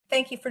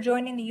Thank you for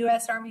joining the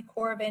U.S. Army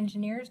Corps of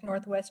Engineers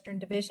Northwestern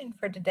Division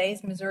for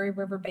today's Missouri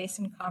River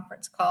Basin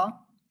conference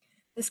call.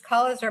 This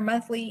call is our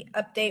monthly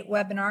update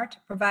webinar to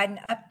provide an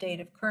update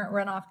of current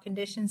runoff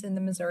conditions in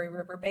the Missouri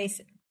River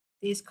Basin.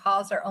 These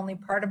calls are only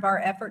part of our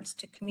efforts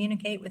to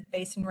communicate with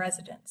Basin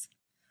residents.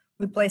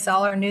 We place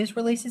all our news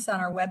releases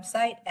on our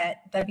website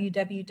at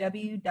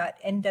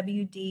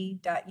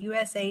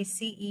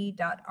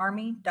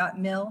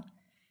www.nwd.usace.army.mil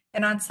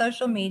and on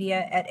social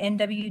media at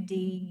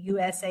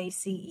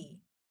nwd-usace.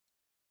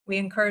 We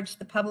encourage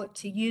the public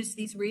to use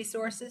these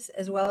resources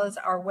as well as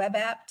our web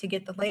app to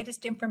get the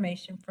latest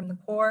information from the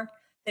Corps,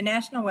 the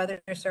National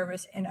Weather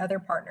Service, and other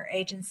partner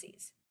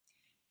agencies.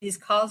 These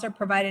calls are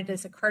provided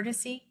as a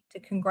courtesy to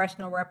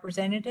congressional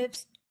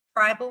representatives,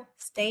 tribal,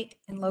 state,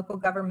 and local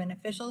government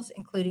officials,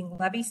 including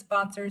levee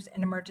sponsors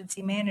and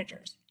emergency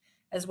managers,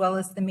 as well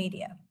as the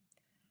media.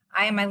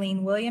 I am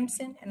Eileen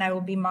Williamson, and I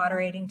will be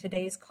moderating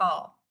today's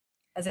call.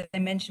 As I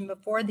mentioned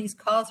before, these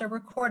calls are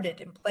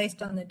recorded and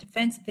placed on the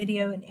Defense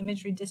Video and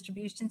Imagery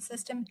Distribution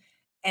System,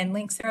 and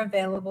links are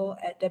available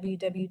at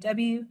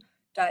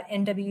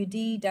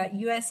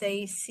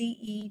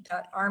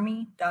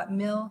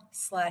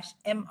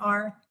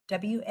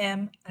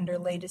www.nwd.usace.army.mil/MRWM under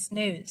Latest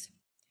News.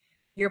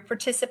 Your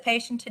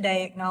participation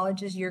today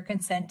acknowledges your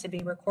consent to be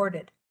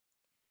recorded.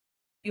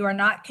 If you are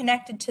not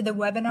connected to the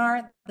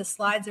webinar, the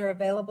slides are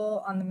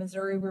available on the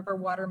Missouri River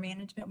Water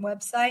Management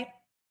website.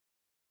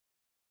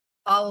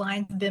 All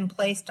lines have been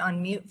placed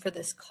on mute for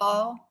this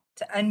call.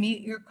 To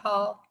unmute your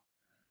call,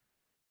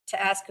 to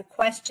ask a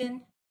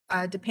question,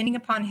 depending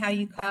upon how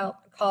you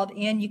called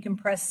in, you can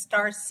press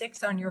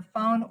 *6 on your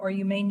phone, or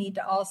you may need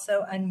to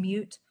also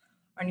unmute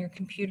on your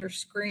computer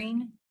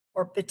screen,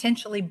 or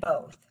potentially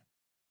both.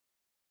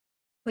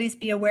 Please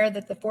be aware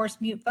that the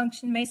force mute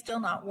function may still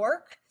not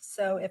work.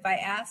 So if I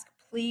ask,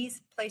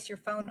 please place your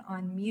phone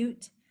on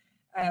mute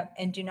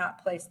and do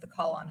not place the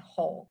call on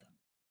hold.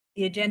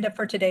 The agenda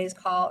for today's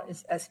call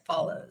is as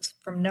follows.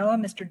 From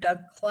NOAA, Mr. Doug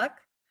Cluck.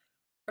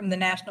 From the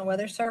National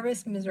Weather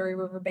Service, Missouri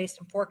River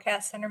Basin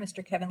Forecast Center,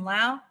 Mr. Kevin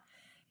Lau.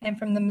 And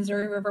from the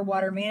Missouri River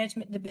Water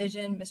Management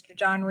Division, Mr.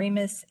 John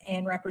Remus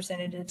and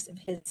representatives of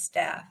his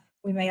staff.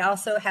 We may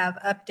also have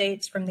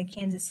updates from the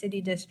Kansas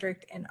City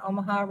District and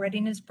Omaha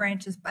Readiness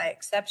branches by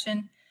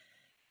exception.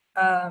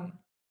 And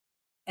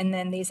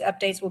then these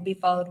updates will be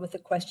followed with a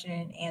question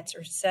and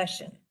answer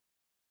session.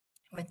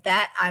 With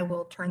that, I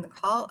will turn the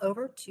call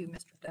over to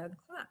Mr. Doug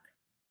Cluck.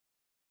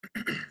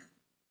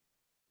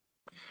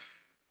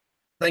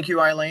 Thank you,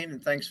 Eileen,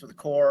 and thanks for the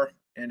Corps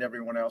and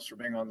everyone else for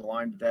being on the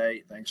line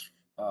today. Thanks.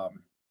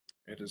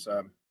 It is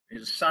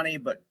sunny,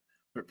 but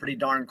pretty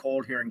darn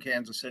cold here in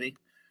Kansas City.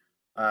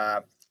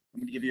 I'm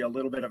going to give you a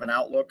little bit of an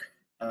outlook,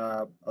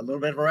 a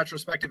little bit of a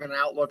retrospective and an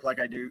outlook,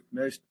 like I do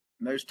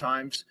most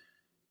times.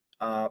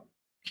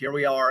 Here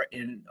we are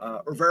in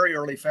very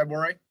early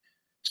February.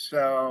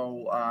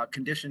 So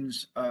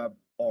conditions are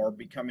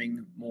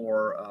becoming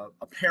more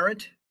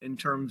apparent in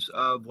terms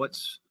of what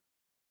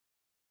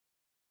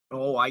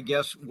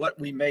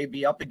we may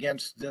be up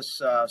against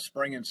this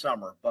spring and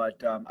summer,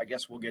 but I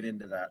guess we'll get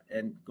into that.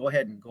 And go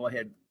ahead.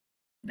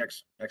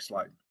 Next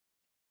slide.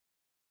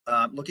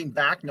 Looking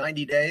back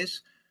 90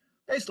 days,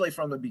 basically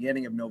from the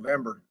beginning of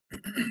November.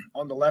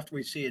 On the left,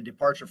 we see a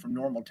departure from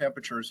normal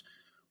temperatures.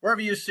 Wherever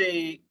you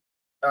see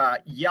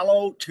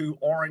yellow to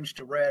orange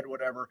to red,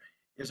 whatever,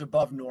 is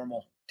above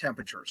normal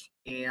temperatures.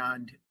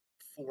 And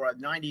for a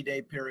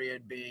 90-day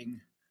period being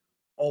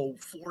 4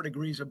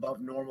 degrees above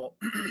normal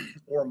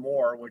or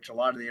more, which a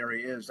lot of the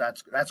area is,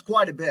 that's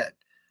quite a bit.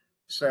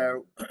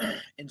 So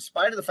in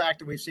spite of the fact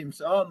that we've seen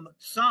some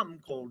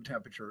cold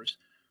temperatures,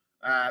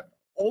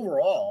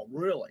 overall,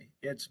 really,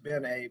 it's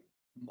been a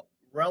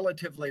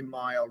relatively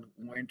mild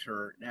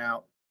winter.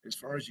 Now, as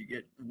far as you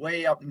get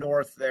way up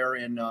north there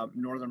in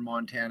northern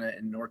Montana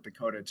and North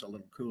Dakota, it's a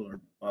little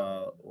cooler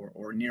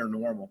or near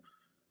normal.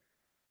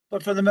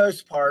 But for the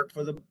most part,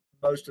 for the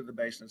most of the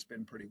basin, it's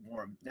been pretty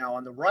warm. Now,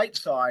 on the right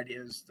side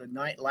is the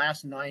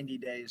last 90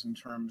 days in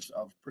terms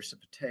of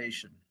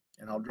precipitation.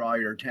 And I'll draw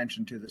your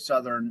attention to the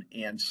southern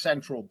and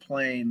central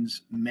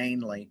plains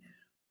mainly,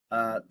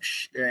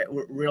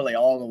 really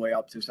all the way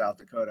up to South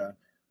Dakota,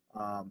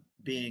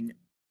 being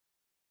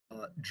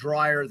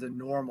drier than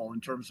normal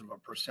in terms of a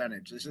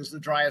percentage. This is the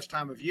driest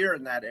time of year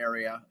in that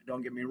area,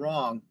 don't get me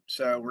wrong.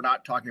 So we're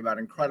not talking about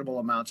incredible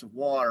amounts of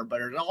water,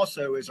 but it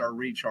also is our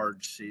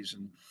recharge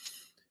season,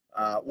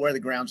 where the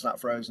ground's not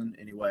frozen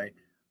anyway,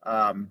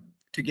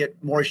 to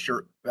get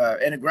moisture.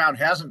 And the ground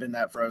hasn't been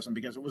that frozen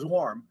because it was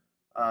warm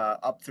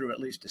up through at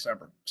least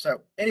December.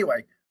 So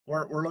anyway,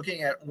 we're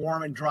looking at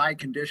warm and dry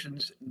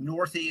conditions.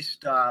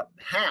 Northeast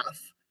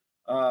half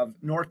of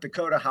North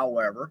Dakota,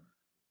 however,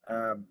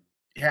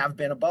 have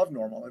been above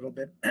normal, a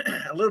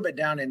little bit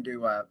down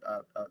into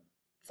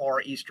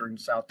far eastern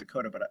South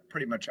Dakota, but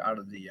pretty much out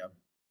of the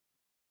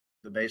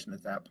basin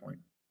at that point.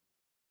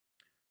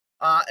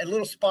 And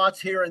little spots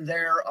here and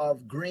there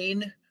of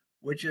green,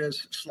 which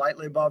is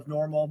slightly above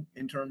normal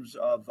in terms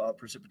of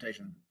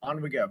precipitation. On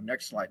we go.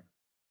 Next slide.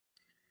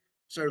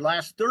 So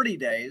last 30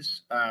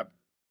 days,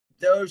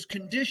 those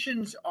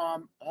conditions,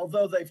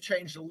 although they've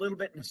changed a little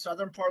bit in the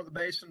southern part of the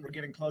basin, we're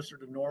getting closer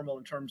to normal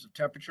in terms of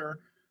temperature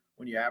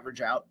when you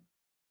average out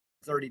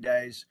 30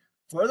 days.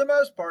 For the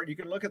most part, you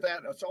can look at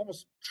that. It's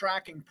almost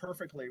tracking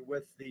perfectly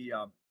with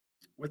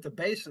the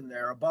basin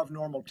there, above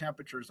normal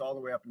temperatures all the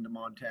way up into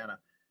Montana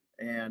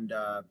and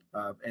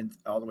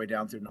all the way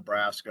down through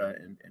Nebraska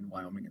and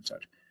Wyoming and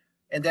such.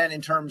 And then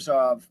in terms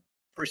of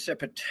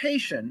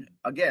precipitation,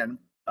 again,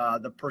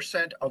 the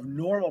percent of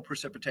normal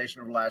precipitation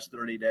over the last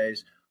 30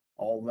 days,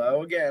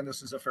 although again,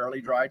 this is a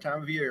fairly dry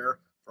time of year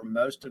for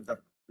most of the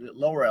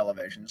lower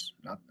elevations,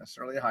 not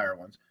necessarily the higher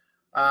ones.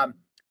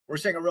 We're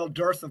seeing a real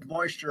dearth of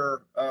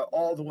moisture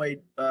all the way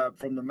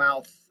from the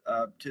mouth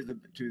to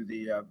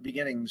the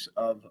beginnings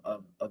of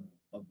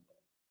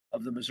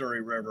the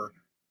Missouri River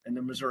and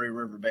the Missouri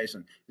River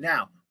Basin.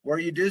 Now, where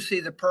you do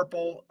see the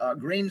purple,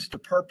 greens to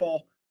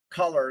purple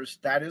colors,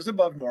 that is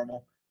above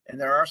normal, and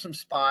there are some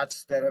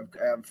spots that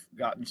have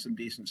gotten some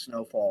decent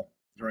snowfall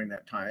during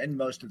that time, and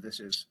most of this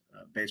is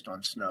based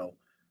on snow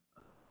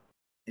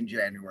in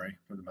January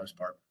for the most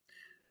part.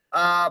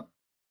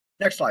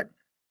 Next slide.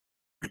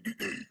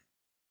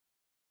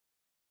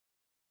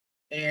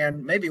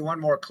 And maybe one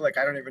more click.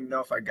 I don't even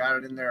know if I got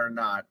it in there or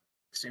not.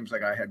 Seems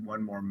like I had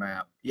one more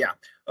map. Yeah.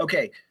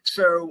 Okay.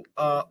 So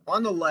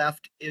on the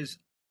left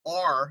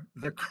are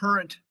the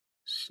current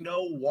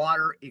snow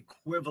water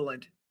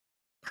equivalent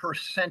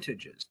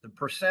percentages, the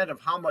percent of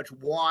how much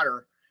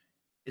water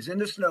is in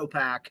the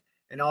snowpack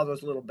and all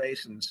those little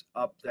basins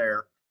up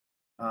there.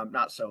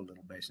 Not so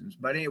little basins,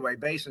 but anyway,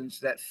 basins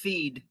that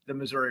feed the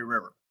Missouri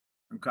River.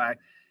 Okay.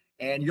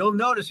 And you'll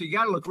notice, you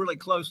got to look really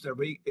close there,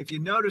 but if you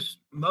notice,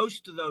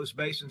 most of those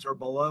basins are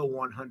below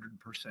 100%.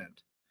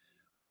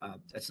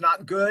 That's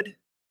not good.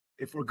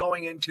 If we're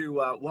going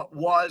into what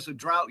was a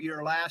drought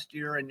year last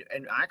year and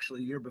actually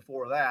the year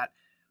before that,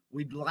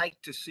 we'd like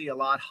to see a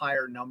lot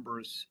higher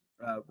numbers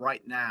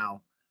right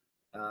now.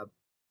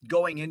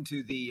 Going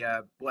into the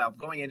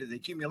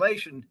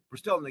accumulation, we're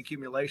still in the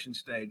accumulation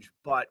stage,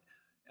 but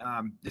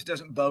this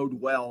doesn't bode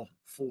well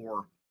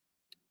for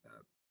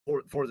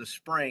the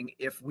spring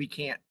if we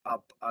can't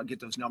get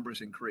those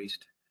numbers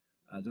increased,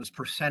 those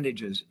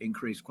percentages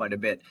increased quite a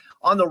bit.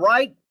 On the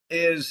right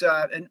is,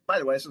 and by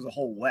the way, this is the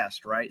whole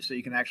West, right? So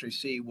you can actually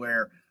see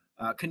where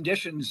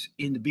conditions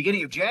in the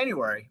beginning of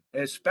January,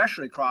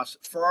 especially across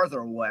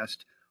farther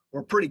west,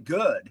 were pretty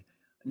good.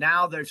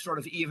 Now they've sort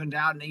of evened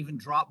out and even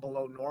dropped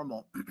below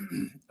normal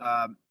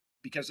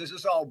because this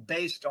is all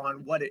based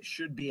on what it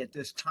should be at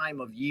this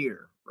time of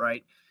year,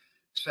 right?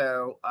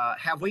 So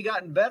have we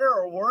gotten better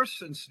or worse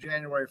since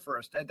January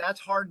 1st?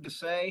 That's hard to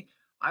say.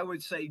 I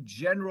would say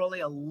generally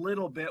a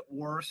little bit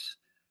worse,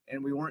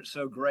 and we weren't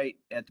so great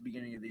at the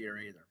beginning of the year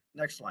either.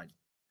 Next slide.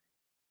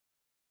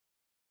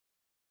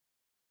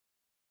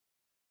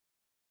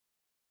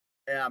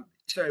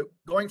 So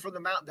going from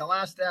the mountain, the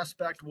last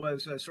aspect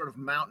was a sort of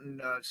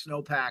mountain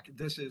snowpack.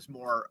 This is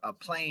more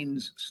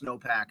plains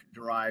snowpack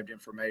derived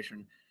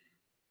information.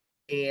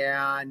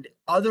 And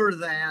other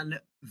than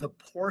the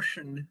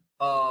portion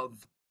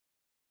of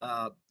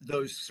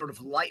those sort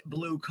of light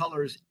blue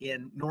colors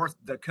in North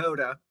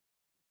Dakota,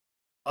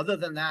 other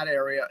than that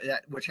area,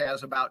 which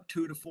has about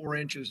 2 to 4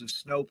 inches of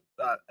snow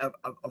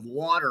of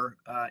water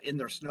in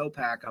their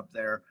snowpack up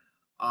there,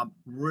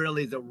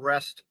 really the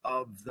rest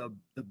of the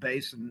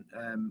basin,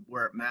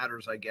 where it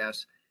matters, I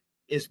guess,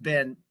 is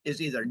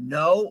either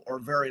no or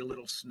very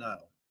little snow.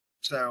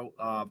 So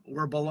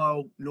we're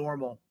below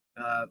normal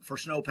for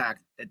snowpack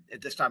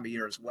at this time of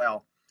year as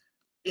well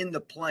in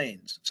the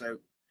plains. So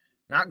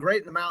not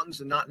great in the mountains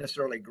and not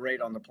necessarily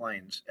great on the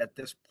plains at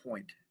this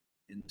point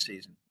in the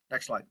season.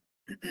 Next slide.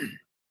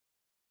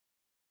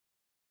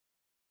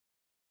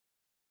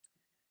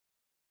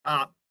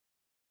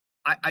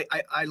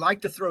 I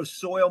like to throw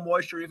soil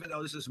moisture, even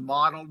though this is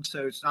modeled.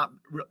 So it's not,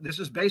 this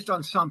is based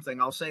on something,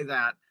 I'll say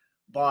that,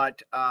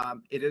 but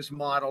it is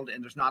modeled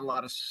and there's not a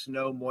lot of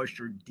snow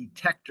moisture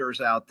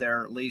detectors out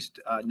there, at least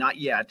not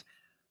yet.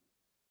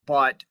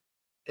 But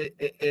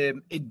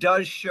it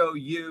does show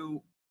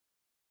you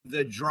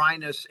the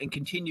dryness and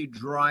continued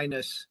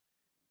dryness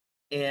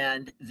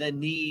and the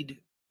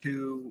need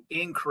to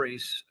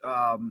increase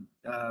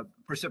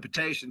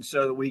precipitation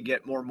so that we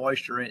get more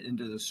moisture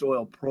into the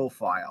soil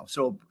profile.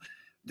 So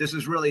this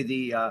is really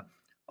the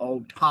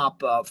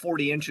top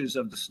 40 inches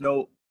of the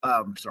snow,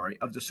 of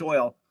the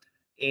soil.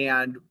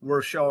 And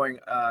we're showing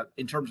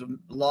in terms of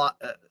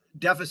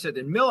deficit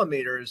in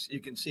millimeters, you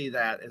can see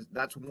that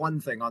that's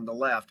one thing on the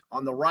left.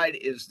 On the right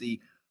is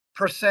the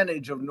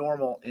percentage of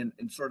normal in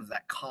sort of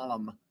that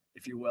column,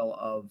 if you will,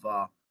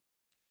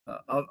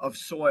 of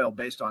soil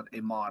based on a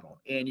model.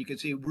 And you can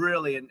see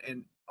really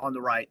in on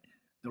the right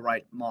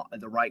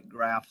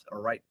graph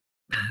or right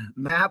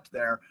map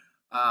there,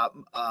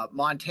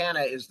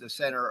 Montana is the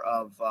center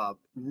of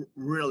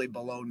really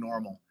below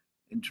normal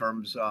in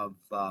terms of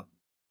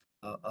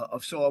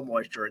soil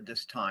moisture at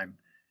this time.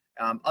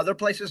 Other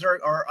places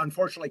are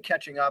unfortunately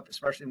catching up,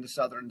 especially in the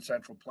southern and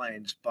central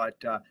plains.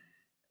 But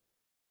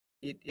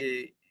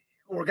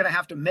we're going to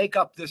have to make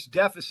up this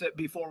deficit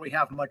before we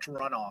have much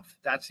runoff.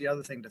 That's the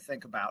other thing to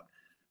think about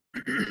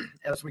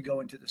as we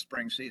go into the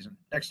spring season.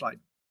 Next slide.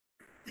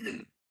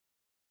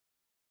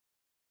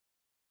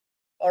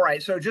 All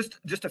right, so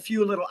just a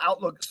few little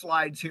outlook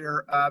slides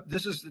here.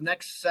 This is the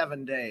next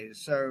 7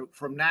 days. So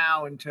from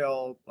now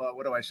until,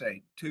 what do I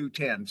say,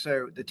 2/10.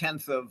 So the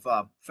 10th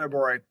of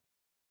February.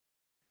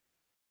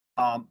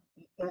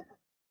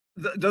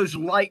 Those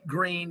light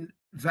green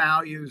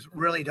values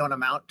really don't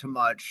amount to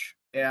much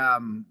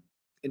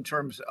in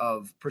terms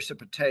of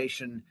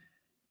precipitation.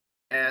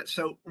 And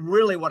so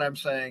really what I'm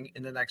saying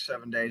in the next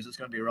 7 days, it's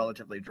going to be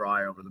relatively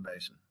dry over the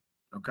basin.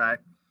 Okay.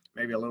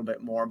 Maybe a little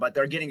bit more, but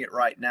they're getting it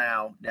right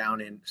now down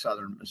in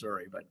southern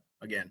Missouri. But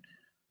again,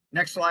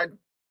 next slide.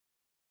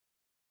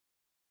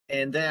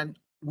 And then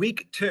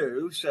week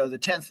 2, so the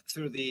 10th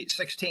through the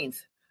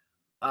 16th,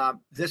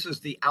 this is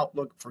the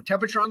outlook for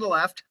temperature on the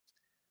left.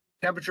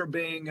 Temperature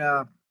being,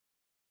 well,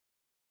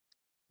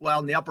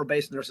 in the upper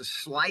basin, there's a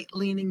slight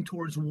leaning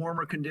towards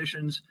warmer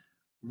conditions,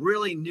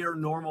 really near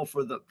normal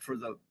for the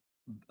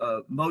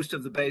most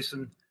of the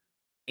basin,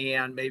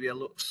 and maybe a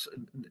little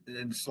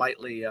and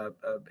slightly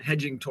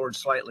hedging towards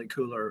slightly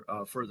cooler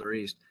further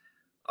east.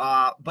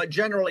 But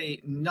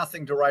generally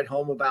nothing to write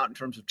home about in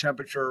terms of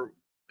temperature.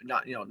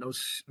 Not,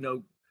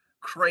 no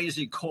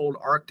crazy cold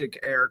Arctic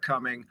air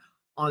coming.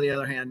 On the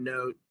other hand,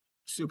 no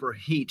super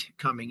heat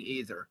coming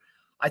either.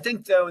 I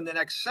think though in the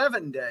next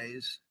 7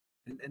 days,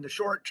 in the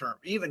short term,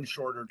 even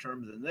shorter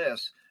term than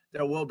this,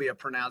 there will be a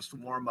pronounced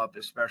warm up,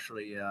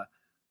 especially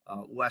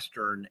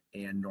western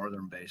and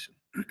northern basin.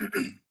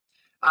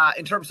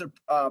 In terms of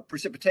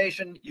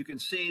precipitation, you can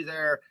see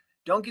there,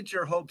 don't get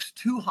your hopes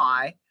too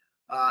high,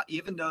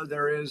 even though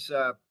there is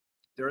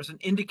an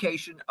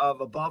indication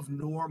of above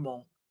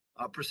normal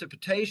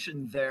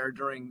precipitation there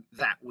during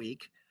that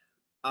week.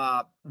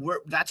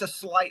 That's a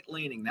slight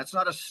leaning. That's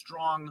not a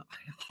strong,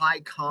 high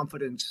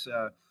confidence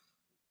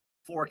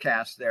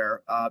forecast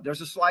there.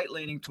 There's a slight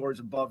leaning towards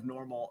above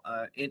normal,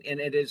 and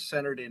it is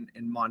centered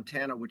in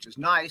Montana, which is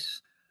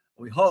nice.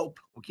 We hope,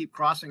 we'll keep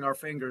crossing our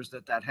fingers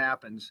that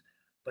happens.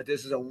 But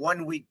this is a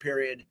 1 week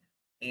period,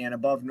 and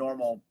above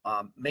normal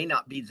may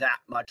not be that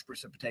much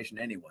precipitation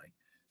anyway.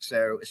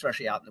 So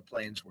especially out in the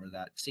plains where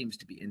that seems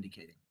to be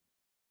indicating.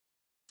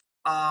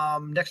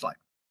 Next slide.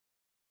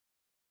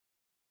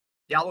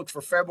 The outlook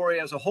for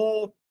February as a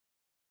whole.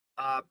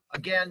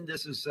 Again,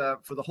 this is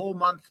for the whole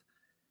month.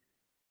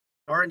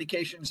 Our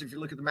indications, if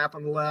you look at the map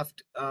on the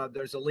left,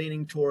 there's a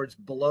leaning towards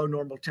below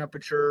normal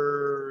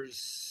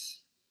temperatures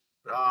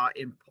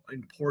in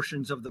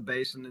portions of the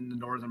basin, in the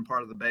northern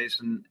part of the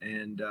basin,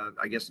 and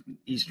I guess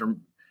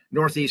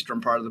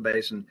northeastern part of the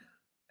basin,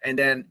 and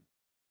then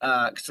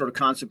sort of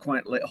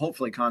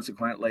hopefully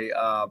consequently,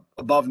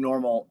 above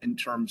normal in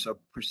terms of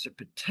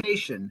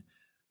precipitation.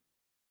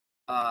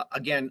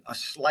 Again, a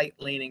slight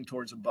leaning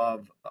towards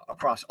above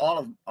across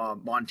all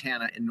of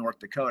Montana and North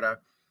Dakota.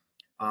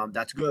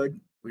 That's good.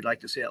 We'd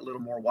like to see it a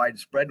little more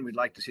widespread, and we'd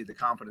like to see the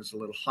confidence a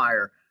little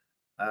higher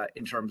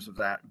in terms of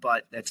that.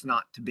 But that's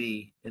not to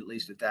be, at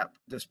least at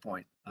this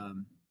point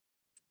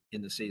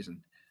in the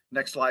season.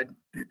 Next slide.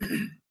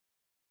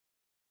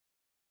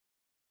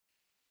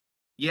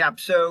 Yeah,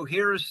 so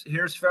here's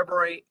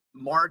February,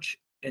 March,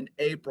 and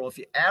April. If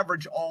you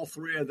average all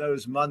 3 of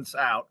those months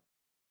out,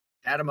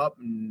 add them up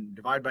and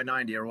divide by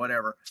 90 or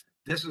whatever,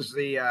 this is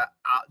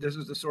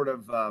the sort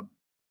of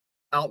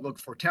outlook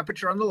for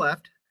temperature on the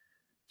left.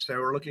 So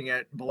we're looking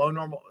at below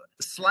normal,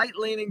 slight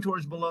leaning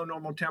towards below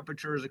normal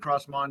temperatures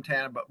across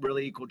Montana, but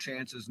really equal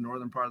chances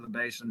northern part of the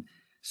basin.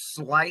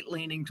 Slight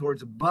leaning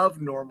towards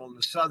above normal in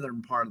the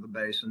southern part of the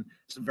basin.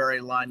 It's a very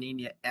La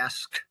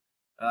Nina-esque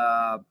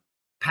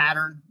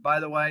pattern, by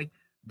the way,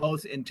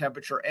 both in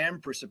temperature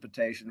and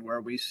precipitation,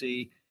 where we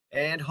see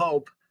and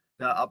hope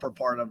the upper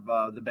part of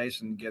the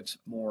basin gets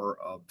more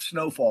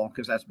snowfall,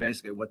 because that's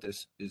basically what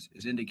this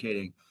is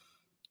indicating.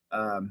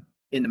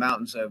 In the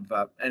mountains of,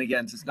 and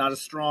again, it's not a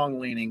strong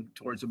leaning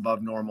towards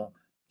above normal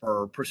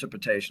for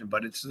precipitation,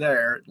 but it's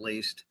there at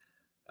least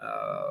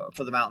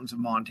for the mountains of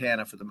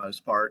Montana for the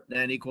most part.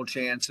 Then equal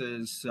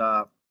chances,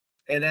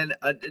 and then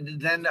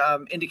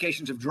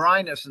indications of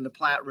dryness in the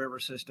Platte River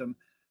system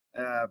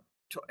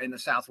in the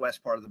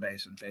southwest part of the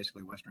basin,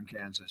 basically western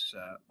Kansas,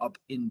 up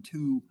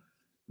into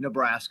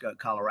Nebraska,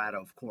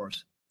 Colorado, of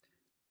course.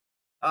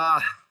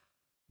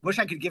 Wish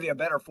I could give you a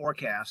better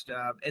forecast.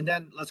 And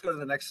then let's go to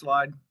the next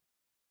slide.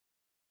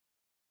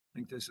 I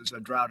think this is a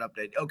drought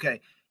update.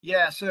 Okay.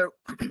 Yeah. So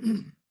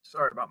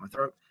sorry about my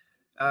throat.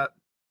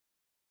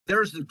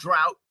 There's the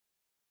drought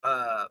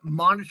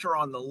monitor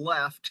on the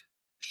left,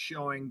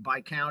 showing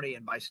by county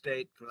and by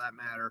state, for that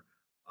matter,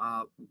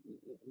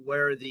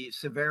 where the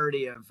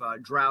severity of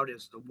drought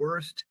is the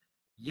worst.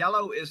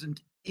 Yellow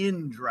isn't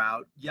in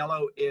drought.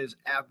 Yellow is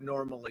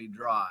abnormally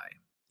dry.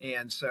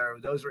 And so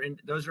those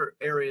are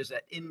areas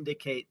that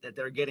indicate that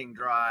they're getting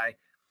dry.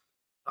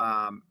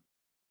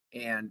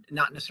 And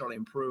not necessarily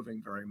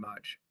improving very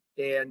much.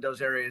 And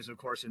those areas, of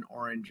course, in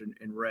orange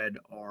and red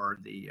are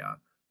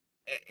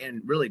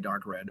and really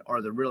dark red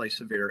are the really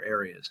severe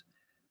areas.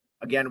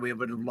 Again, we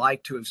would have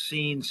liked to have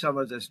seen some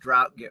of this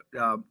drought get,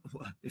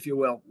 if you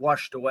will,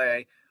 washed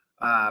away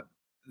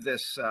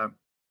this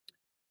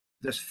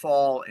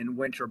fall and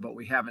winter, but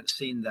we haven't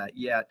seen that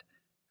yet.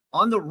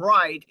 On the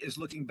right is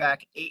looking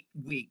back 8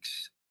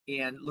 weeks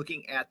and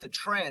looking at the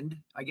trend,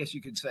 I guess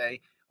you could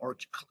say, or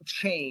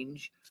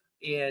change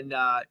in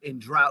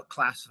drought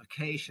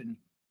classification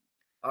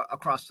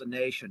across the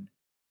nation.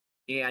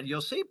 And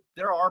you'll see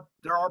there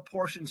are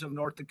portions of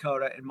North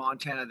Dakota and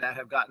Montana that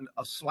have gotten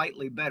a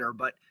slightly better,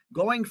 but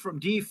going from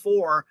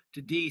D4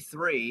 to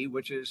D3,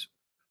 which is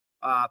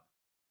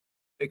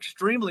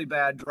extremely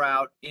bad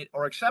drought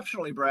or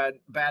exceptionally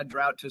bad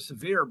drought to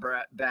severe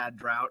bad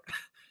drought,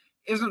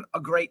 isn't a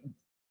great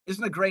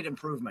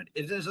improvement.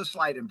 It is a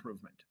slight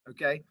improvement.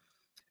 Okay.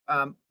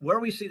 Where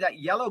we see that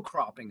yellow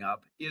cropping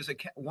up is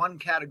one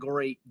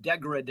category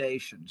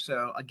degradation.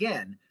 So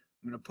again,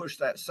 I'm going to push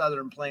that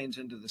southern plains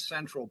into the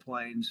central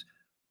plains,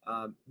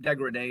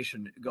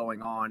 degradation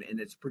going on, and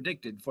it's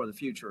predicted for the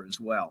future as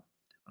well.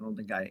 I don't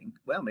think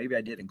maybe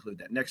I did include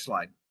that. Next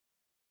slide.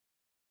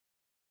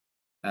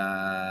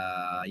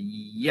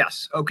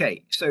 Yes.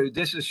 Okay. So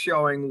this is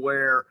showing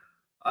where,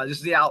 this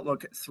is the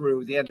outlook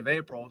through the end of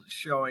April,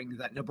 showing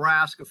that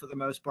Nebraska, for the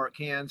most part,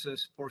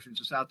 Kansas,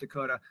 portions of South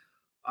Dakota,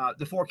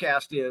 the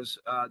forecast is,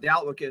 the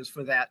outlook is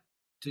for that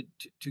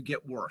to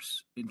get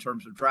worse in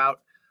terms of drought.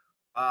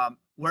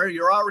 Where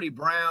you're already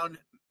brown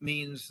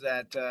means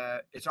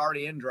that it's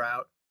already in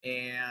drought,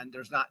 and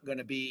there's not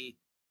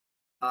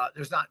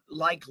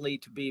likely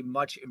to be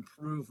much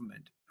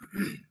improvement.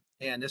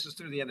 And this is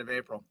through the end of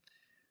April.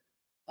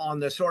 On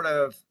the sort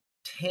of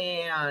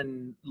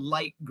tan,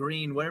 light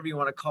green, whatever you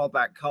want to call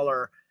that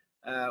color,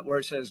 where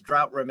it says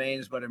drought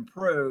remains but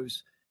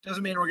improves,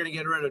 doesn't mean we're going to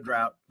get rid of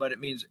drought, but it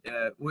means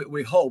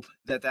we hope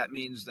that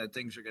means that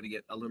things are going to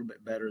get a little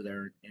bit better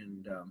there,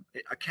 and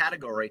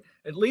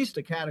at least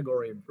a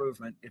category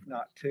improvement, if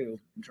not two,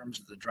 in terms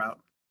of the drought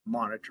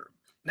monitor.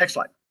 Next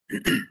slide.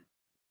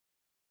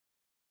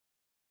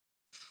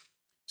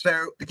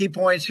 So the key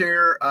points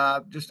here, I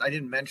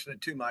didn't mention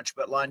it too much,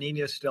 but La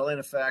Nina is still in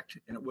effect,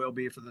 and it will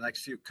be for the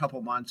next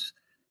couple months.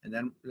 And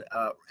then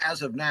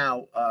as of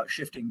now,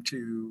 shifting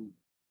to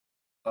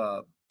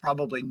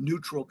probably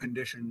neutral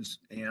conditions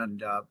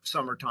and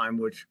summertime,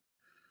 which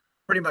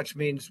pretty much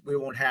means we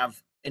won't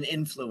have an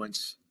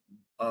influence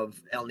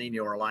of El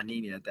Nino or La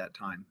Nina at that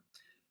time.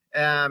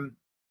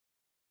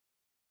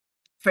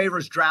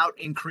 Favors drought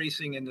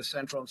increasing in the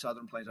central and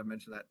southern plains. I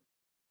mentioned that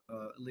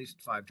at least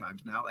 5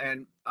 times now.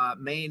 And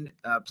main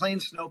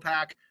plains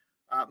snowpack,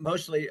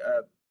 mostly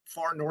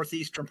far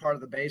northeastern part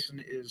of the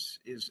basin is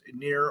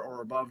near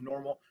or above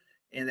normal,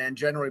 and then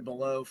generally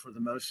below for the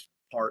most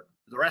part,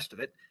 the rest of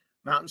it.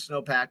 Mountain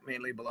snowpack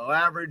mainly below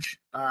average.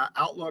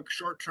 Outlook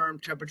short-term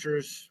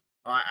temperatures,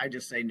 I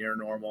just say near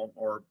normal,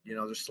 or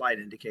there's slight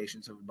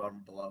indications of above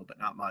and below, but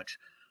not much.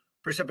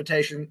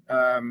 Precipitation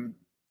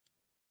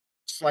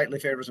slightly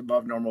favors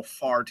above normal,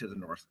 far to the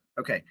north.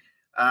 Okay.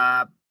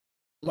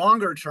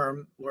 Longer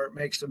term, where it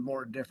makes a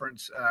more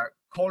difference,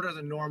 colder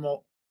than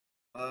normal,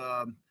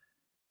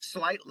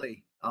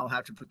 slightly, I'll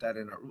have to put that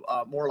in,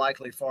 more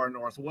likely far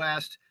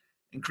northwest,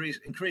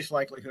 increased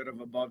likelihood of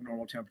above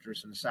normal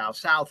temperatures in the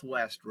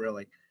southwest,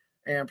 really,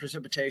 and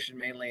precipitation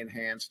mainly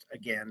enhanced,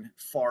 again,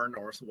 far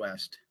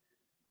northwest,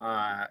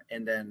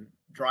 and then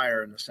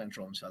drier in the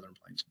central and southern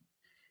plains.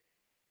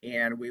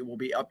 And we will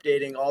be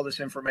updating all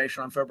this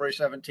information on February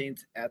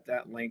 17th at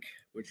that link,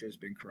 which has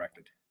been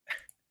corrected.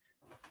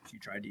 You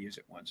tried to use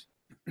it once.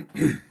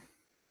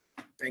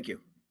 Thank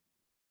you.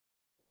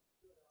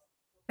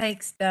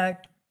 Thanks, Doug.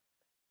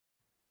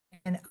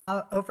 And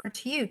over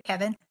to you,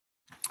 Kevin.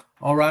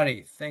 All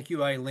righty. Thank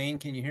you, Eileen.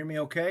 Can you hear me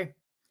okay?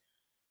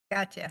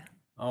 Gotcha.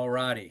 All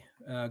righty.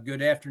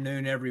 Good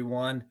afternoon,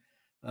 everyone.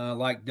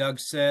 Like Doug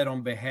said,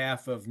 on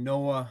behalf of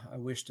NOAA, I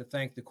wish to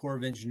thank the Corps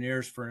of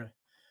Engineers for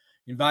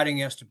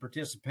inviting us to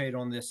participate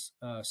on this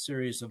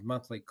series of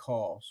monthly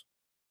calls.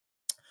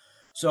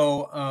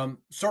 So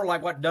sort of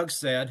like what Doug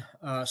said,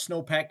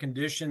 snowpack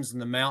conditions in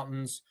the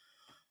mountains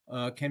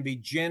can be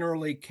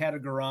generally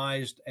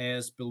categorized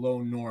as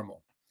below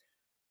normal.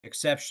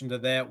 Exception to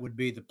that would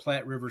be the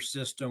Platte River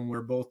system,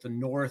 where both the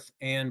North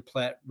and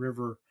Platte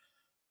River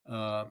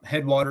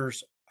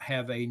headwaters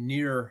have a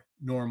near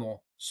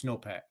normal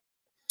snowpack.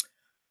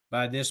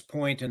 By this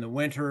point in the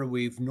winter,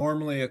 we've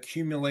normally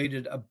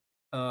accumulated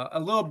a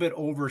little bit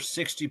over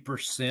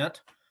 60%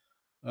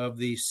 of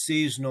the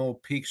seasonal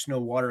peak snow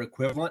water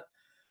equivalent.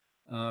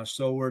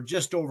 So we're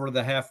just over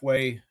the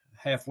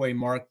halfway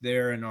mark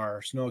there in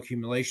our snow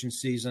accumulation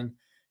season.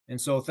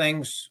 And so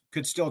things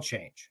could still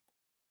change.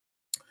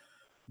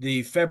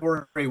 The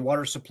February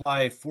water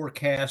supply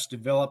forecast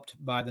developed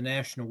by the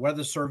National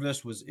Weather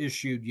Service was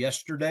issued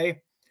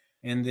yesterday.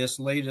 And this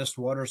latest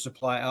water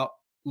supply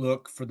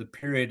outlook for the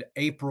period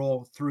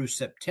April through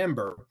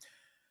September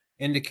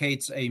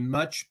indicates a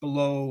much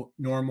below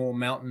normal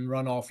mountain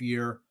runoff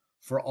year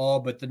for all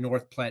but the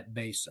North Platte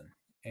Basin.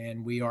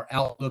 And we are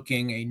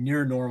outlooking a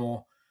near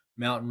normal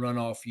mountain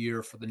runoff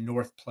year for the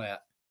North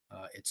Platte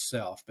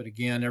itself. But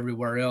again,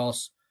 everywhere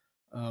else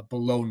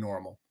below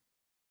normal.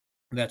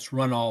 That's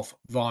runoff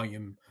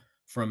volume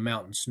from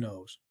mountain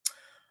snows.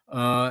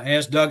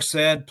 As Doug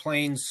said,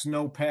 plains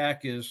snowpack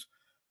is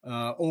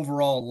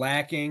overall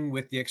lacking,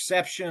 with the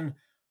exception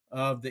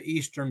of the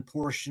eastern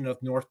portion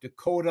of North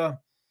Dakota.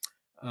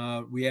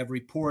 We have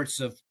reports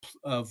of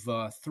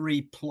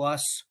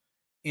 3+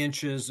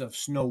 inches of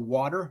snow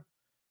water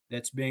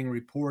that's being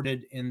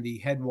reported in the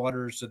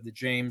headwaters of the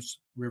James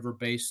River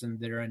Basin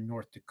there in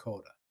North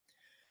Dakota.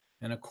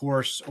 And of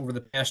course, over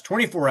the past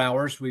 24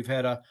 hours, we've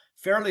had a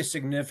fairly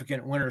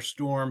significant winter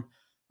storm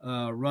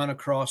run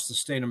across the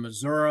state of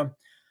Missouri.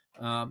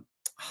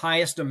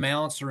 Highest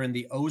amounts are in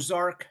the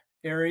Ozark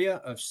area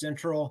of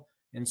central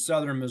and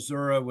southern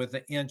Missouri, with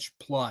an inch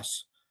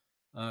plus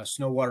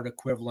snow water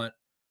equivalent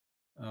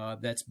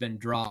that's been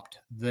dropped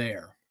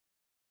there.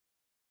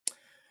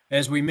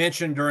 As we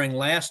mentioned during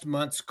last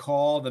month's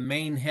call, the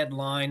main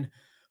headline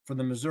for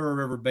the Missouri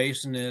River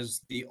Basin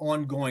is the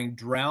ongoing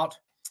drought.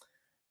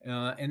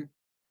 And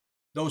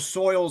those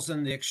soils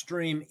in the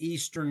extreme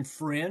eastern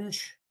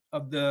fringe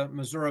of the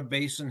Missouri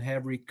Basin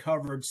have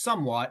recovered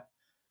somewhat.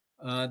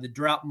 The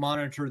drought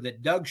monitor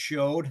that Doug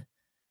showed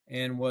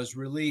and was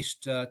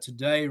released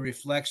today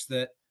reflects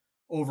that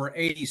over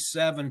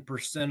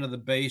 87% of the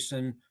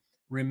basin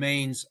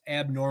remains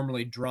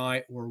abnormally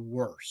dry or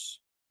worse.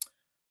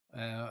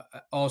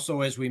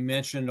 Also, as we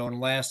mentioned on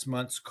last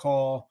month's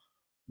call,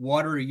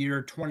 water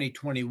year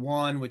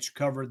 2021, which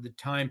covered the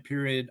time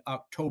period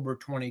October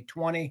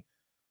 2020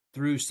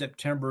 through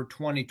September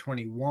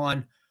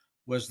 2021,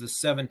 was the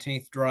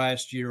 17th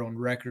driest year on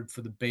record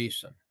for the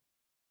basin.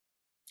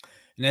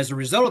 And as a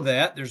result of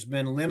that, there's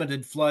been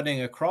limited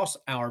flooding across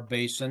our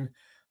basin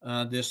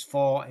this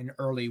fall and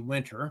early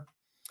winter.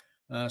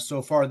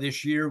 So far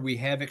this year, we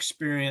have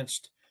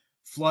experienced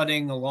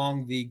flooding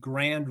along the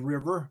Grand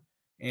River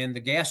and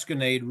the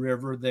Gasconade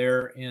River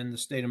there in the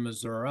state of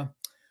Missouri.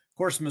 Of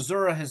course,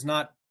 Missouri has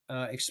not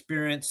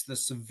experienced the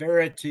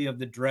severity of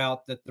the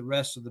drought that the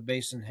rest of the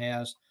basin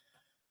has.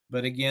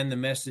 But again, the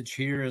message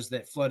here is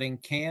that flooding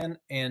can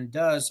and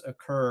does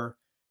occur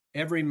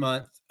every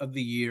month of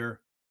the year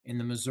in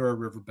the Missouri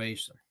River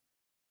Basin.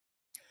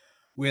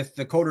 With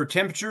the colder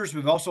temperatures,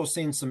 we've also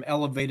seen some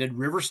elevated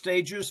river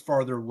stages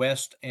farther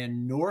west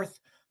and north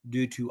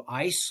due to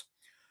ice.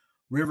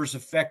 Rivers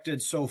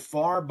affected so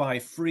far by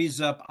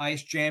freeze-up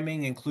ice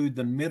jamming include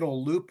the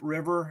Middle Loop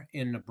River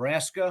in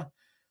Nebraska,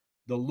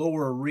 the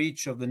lower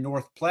reach of the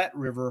North Platte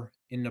River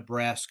in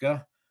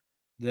Nebraska,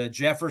 the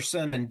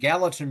Jefferson and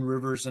Gallatin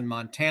Rivers in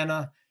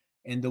Montana,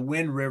 and the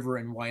Wind River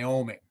in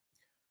Wyoming.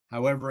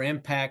 However,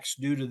 impacts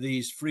due to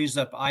these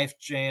freeze-up ice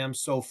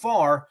jams so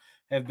far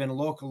have been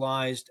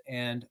localized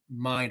and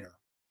minor.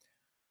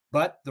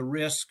 But the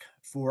risk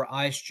for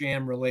ice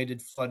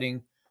jam-related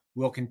flooding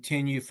will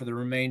continue for the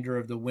remainder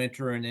of the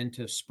winter and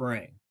into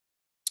spring.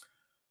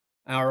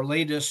 Our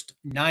latest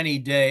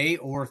 90-day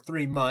or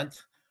 3-month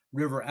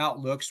river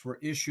outlooks were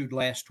issued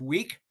last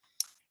week,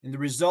 and the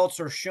results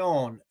are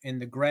shown in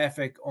the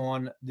graphic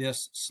on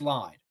this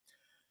slide.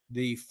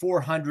 The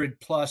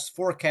 400+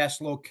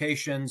 forecast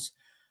locations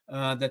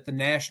that the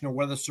National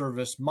Weather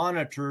Service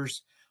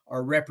monitors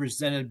are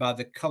represented by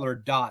the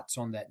colored dots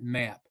on that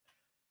map.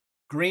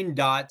 Green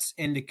dots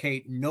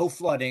indicate no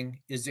flooding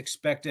is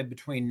expected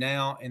between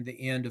now and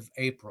the end of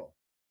April.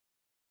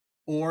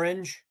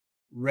 Orange,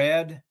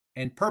 red,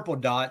 and purple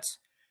dots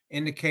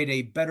indicate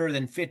a better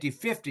than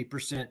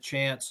 50%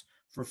 chance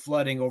for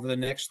flooding over the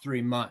next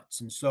 3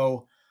 months. And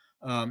so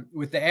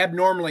with the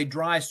abnormally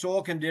dry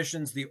soil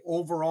conditions, the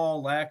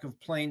overall lack of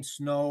plain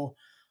snow,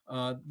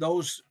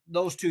 those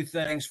two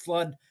things,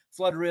 flood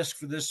risk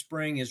for this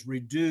spring is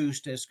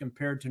reduced as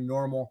compared to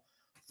normal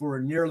for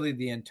nearly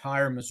the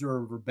entire Missouri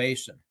River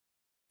Basin.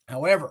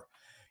 However,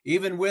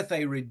 even with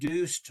a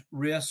reduced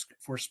risk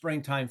for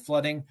springtime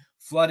flooding,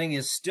 flooding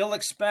is still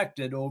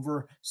expected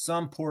over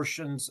some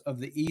portions of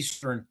the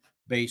eastern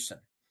basin.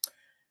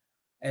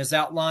 As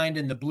outlined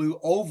in the blue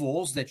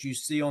ovals that you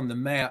see on the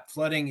map,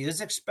 flooding is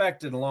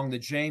expected along the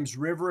James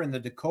River in the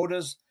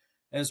Dakotas,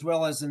 as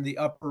well as in the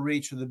upper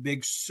reach of the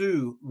Big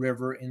Sioux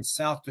River in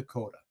South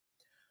Dakota.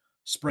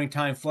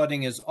 Springtime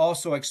flooding is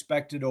also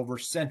expected over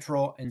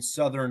central and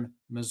southern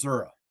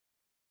Missouri.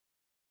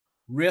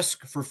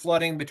 Risk for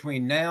flooding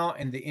between now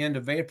and the end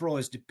of April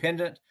is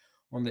dependent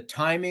on the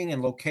timing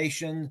and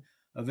location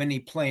of any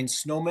plain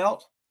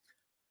snowmelt,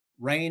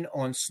 rain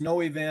on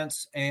snow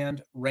events,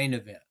 and rain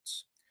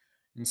events.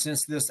 And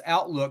since this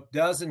outlook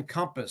does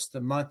encompass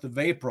the month of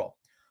April,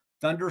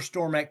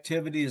 thunderstorm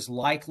activity is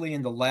likely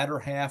in the latter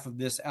half of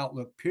this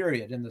outlook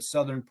period in the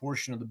southern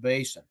portion of the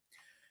basin.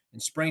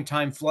 And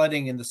springtime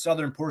flooding in the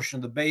southern portion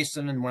of the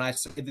basin, and when I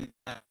say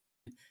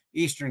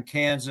eastern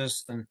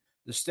Kansas and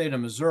the state of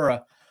Missouri,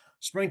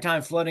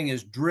 springtime flooding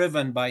is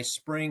driven by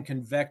spring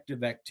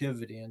convective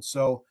activity. And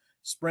so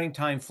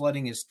springtime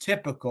flooding is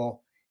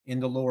typical in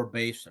the lower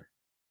basin.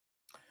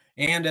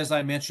 And as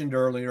I mentioned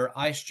earlier,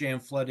 ice jam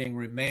flooding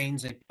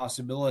remains a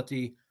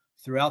possibility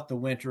throughout the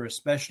winter,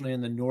 especially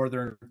in the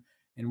northern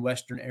and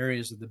western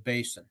areas of the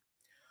basin.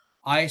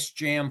 Ice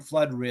jam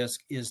flood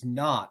risk is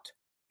not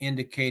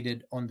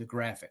indicated on the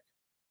graphic.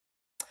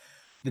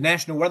 The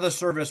National Weather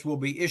Service will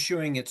be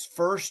issuing its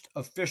first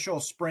official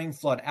spring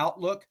flood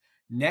outlook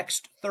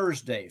next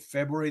Thursday,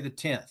 February the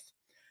 10th.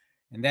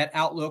 And that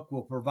outlook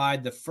will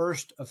provide the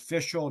first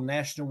official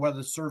National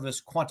Weather Service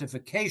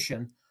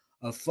quantification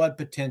of flood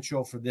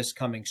potential for this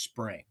coming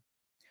spring.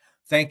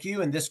 Thank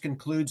you, and this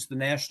concludes the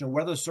National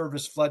Weather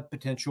Service Flood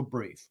Potential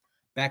Brief.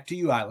 Back to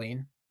you,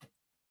 Eileen.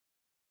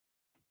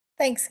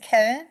 Thanks,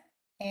 Kevin.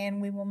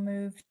 And we will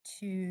move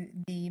to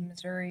the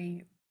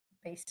Missouri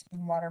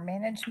Basin Water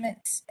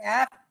Management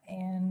staff,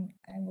 and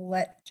I will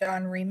let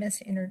John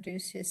Remus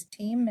introduce his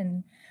team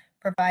and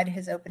provide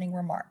his opening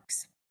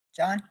remarks.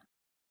 John?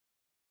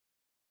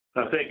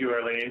 Thank you,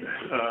 Arlene,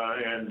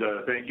 and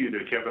thank you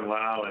to Kevin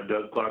Lau and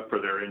Doug Clark for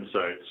their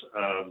insights.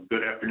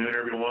 Good afternoon,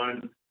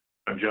 everyone.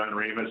 I'm John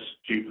Remus,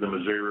 Chief of the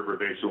Missouri River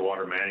Basin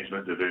Water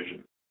Management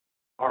Division.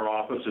 Our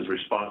office is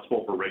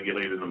responsible for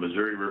regulating the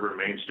Missouri River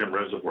mainstem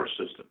reservoir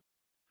system.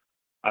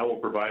 I will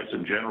provide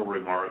some general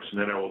remarks, and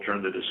then I will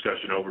turn the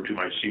discussion over to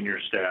my senior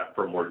staff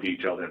for more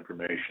detailed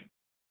information.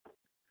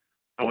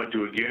 I want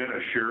to again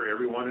assure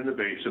everyone in the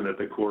basin that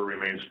the Corps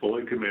remains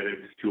fully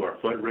committed to our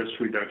flood risk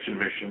reduction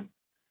mission,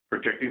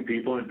 protecting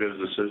people and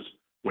businesses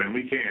when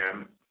we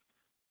can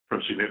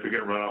from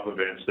significant runoff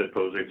events that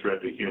pose a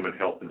threat to human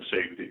health and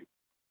safety.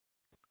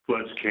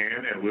 Floods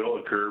can and will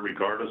occur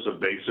regardless of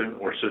basin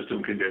or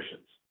system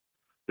conditions.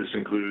 This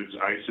includes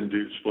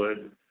ice-induced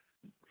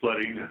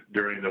flooding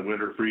during the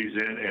winter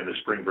freeze-in and the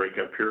spring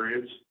breakup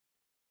periods.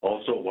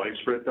 Also,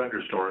 widespread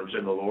thunderstorms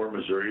in the lower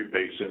Missouri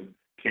Basin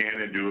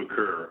can and do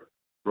occur.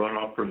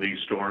 Runoff from these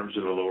storms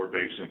in the lower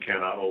basin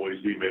cannot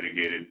always be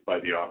mitigated by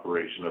the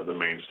operation of the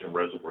mainstem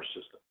reservoir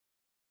system.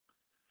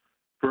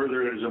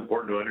 Further, it is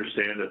important to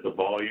understand that the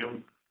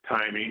volume,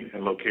 timing,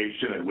 and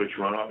location at which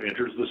runoff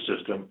enters the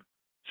system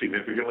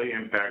significantly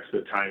impacts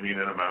the timing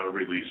and amount of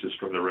releases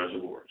from the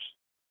reservoirs.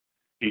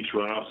 Each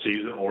runoff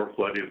season or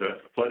flooding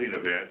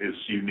event is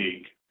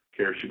unique.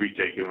 Care should be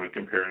taken when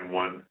comparing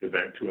one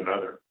event to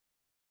another.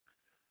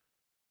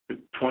 The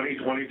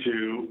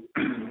 2022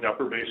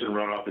 Upper Basin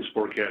runoff is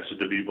forecasted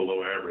to be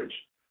below average.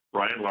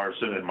 Ryan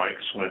Larson and Mike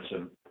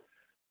Swenson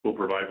will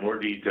provide more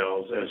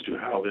details as to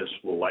how this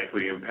will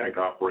likely impact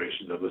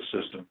operations of the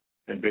system.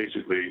 And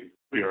basically,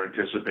 we are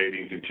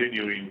anticipating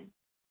continuing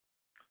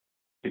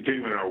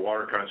our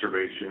water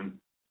conservation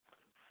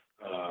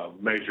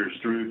measures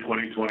through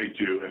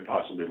 2022 and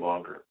possibly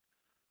longer.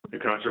 The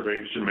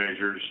conservation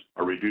measures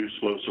are reduced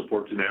flow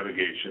support to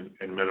navigation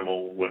and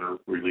minimal winter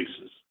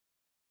releases.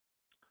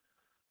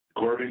 The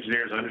Corps of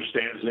Engineers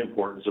understands the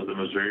importance of the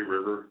Missouri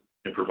River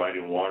in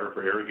providing water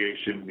for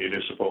irrigation,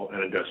 municipal,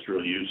 and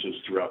industrial uses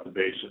throughout the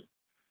basin.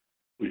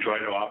 We try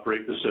to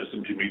operate the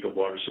system to meet the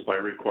water supply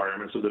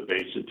requirements of the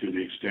basin to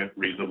the extent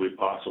reasonably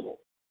possible.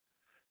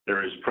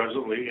 There is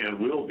presently and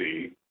will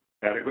be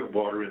adequate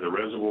water in the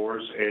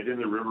reservoirs and in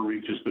the river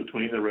reaches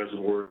between the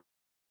reservoirs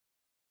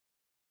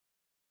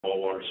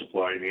all water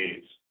supply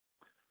needs.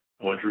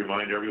 I want to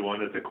remind everyone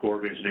that the Corps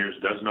of Engineers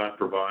does not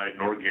provide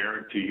nor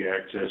guarantee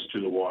access to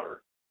the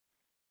water.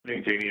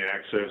 Maintaining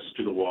access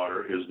to the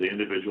water is the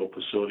individual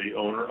facility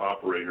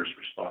owner-operator's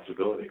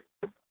responsibility.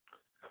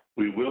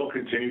 We will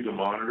continue to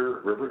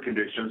monitor river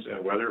conditions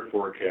and weather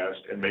forecast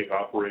and make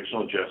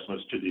operational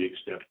adjustments to the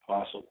extent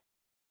possible.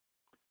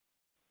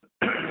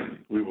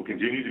 We will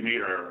continue to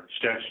meet our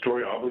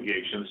statutory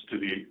obligations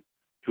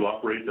to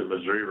operate the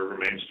Missouri River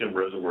mainstem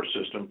reservoir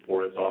system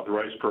for its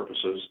authorized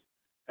purposes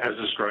as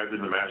described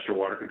in the Master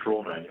Water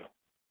Control Manual.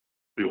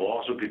 We will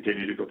also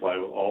continue to comply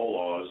with all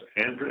laws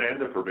and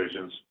the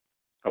provisions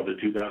of the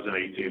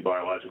 2018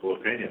 biological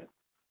opinion.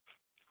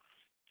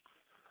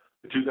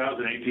 The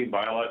 2018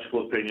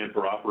 biological opinion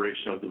for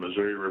operation of the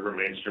Missouri River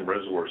mainstem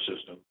reservoir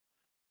system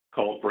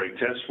called for a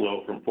test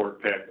flow from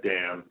Fort Peck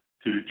Dam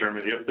to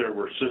determine if there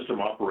were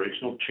system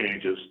operational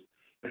changes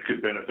that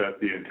could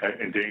benefit the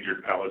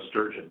endangered Pallas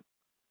sturgeon.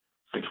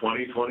 In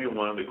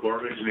 2021, the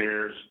Corps of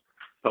Engineers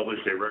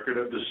published a record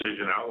of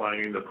decision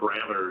outlining the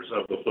parameters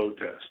of the flow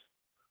test.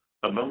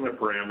 Among the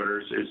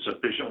parameters is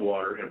sufficient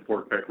water in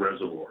Fort Peck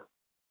Reservoir.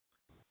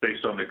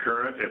 Based on the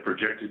current and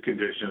projected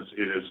conditions,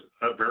 it is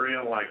very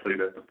unlikely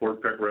that the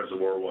Fort Peck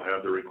Reservoir will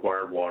have the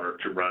required water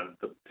to run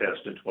the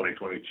test in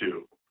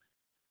 2022.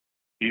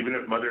 Even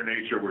if Mother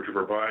Nature were to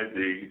provide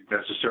the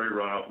necessary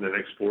runoff in the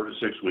next 4 to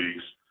 6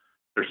 weeks,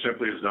 there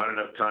simply is not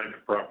enough time to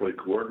properly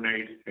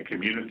coordinate and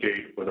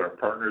communicate with our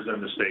partners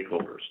and the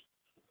stakeholders.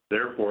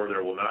 Therefore,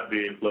 there will not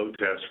be a flow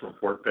test from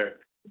Fort Peck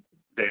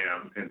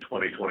Dam in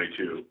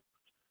 2022.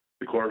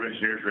 The Corps of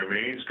Engineers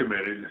remains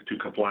committed to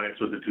compliance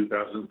with the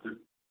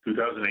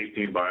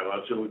 2018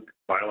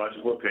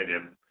 biological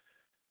opinion,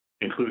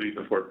 including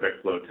the Fort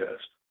Peck flow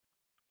test.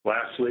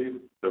 Lastly,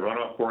 the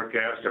runoff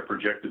forecast and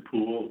projected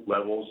pool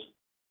levels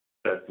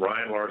that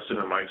Ryan Larson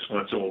and Mike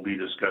Swenson will be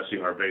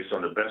discussing are based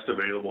on the best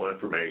available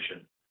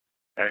information.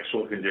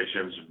 Actual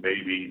conditions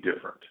may be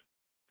different.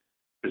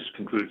 This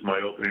concludes my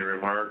opening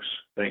remarks.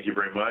 Thank you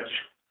very much.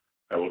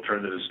 I will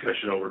turn the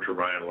discussion over to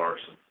Ryan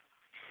Larson.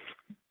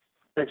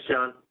 Thanks,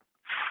 John.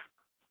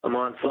 I'm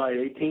on slide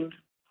 18.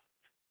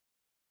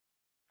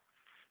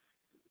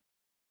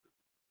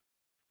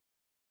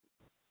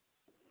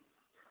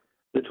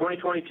 The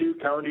 2022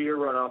 calendar year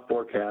runoff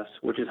forecast,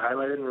 which is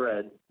highlighted in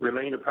red,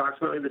 remained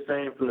approximately the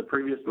same from the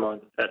previous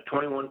month at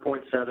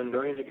 21.7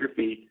 million acre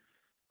feet,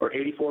 or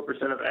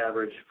 84% of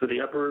average for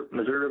the upper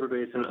Missouri River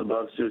Basin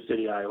above Sioux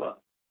City, Iowa.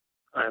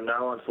 I am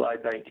now on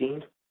slide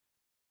 19.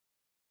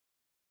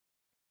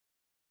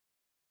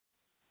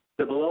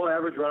 The below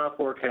average runoff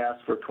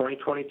forecast for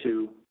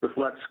 2022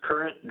 reflects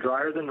current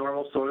drier than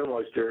normal soil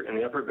moisture in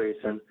the upper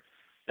basin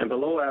and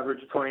below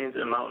average plains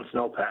and mountain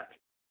snowpack.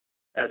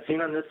 As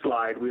seen on this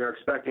slide, we are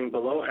expecting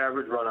below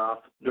average runoff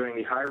during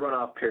the high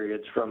runoff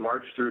periods from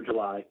March through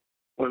July,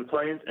 when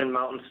plains and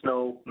mountain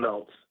snow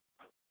melts.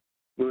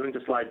 Moving to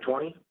slide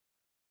 20.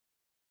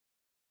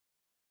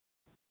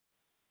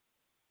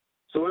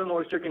 Soil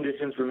moisture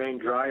conditions remain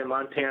dry in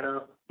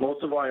Montana,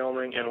 most of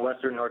Wyoming, and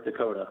western North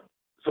Dakota.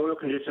 Soil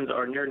conditions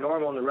are near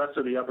normal in the rest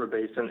of the upper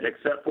basin,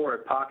 except for a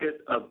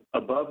pocket of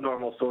above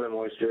normal soil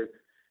moisture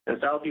in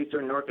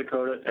southeastern North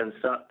Dakota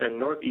and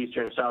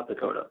northeastern South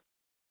Dakota.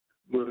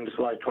 Moving to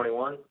slide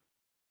 21.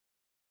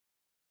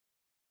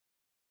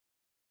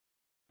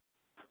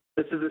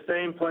 This is the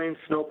same plain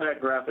snowpack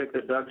graphic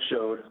that Doug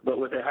showed, but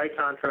with a high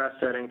contrast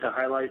setting to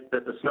highlight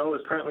that the snow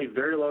is currently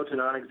very low to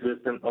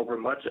non-existent over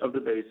much of the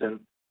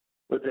basin,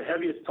 with the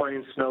heaviest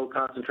plain snow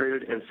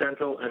concentrated in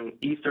central and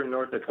eastern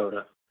North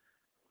Dakota.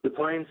 The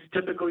plain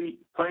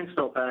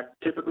snowpack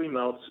typically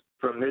melts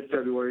from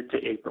mid-February to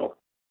April.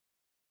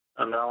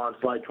 I'm now on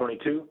slide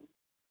 22.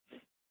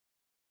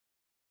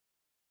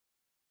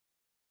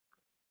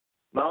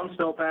 Mountain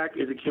snowpack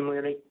is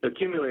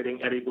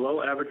accumulating at a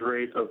below average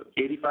rate of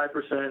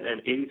 85%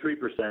 and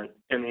 83%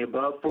 in the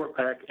above Fort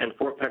Peck and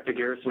Fort Peck to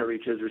Garrison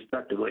reaches,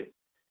 respectively.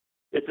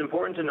 It's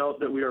important to note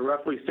that we are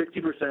roughly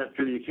 60%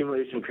 through the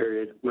accumulation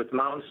period, with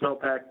mountain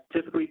snowpack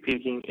typically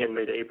peaking in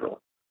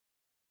mid-April.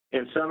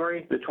 In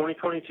summary, the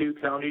 2022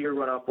 calendar year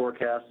runoff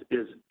forecast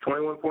is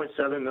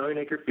 21.7 million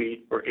acre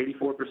feet, or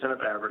 84%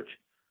 of average.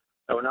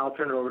 I will now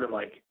turn it over to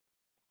Mike.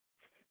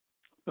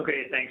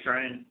 Okay, thanks,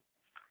 Ryan.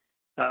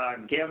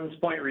 Gavin's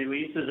Point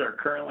releases are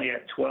currently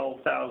at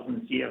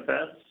 12,000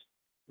 CFS.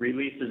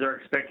 Releases are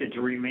expected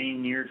to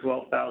remain near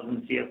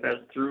 12,000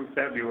 CFS through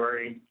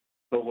February,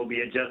 but will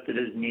be adjusted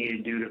as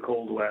needed due to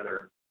cold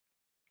weather.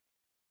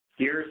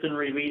 Garrison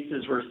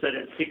releases were set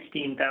at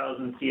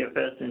 16,000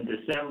 CFS in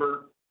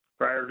December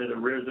prior to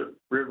the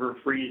river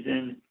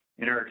freeze-in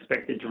and are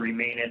expected to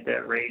remain at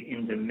that rate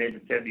into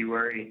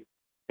mid-February,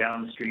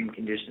 downstream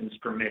conditions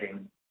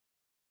permitting.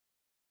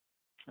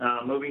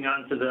 Moving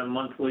on to the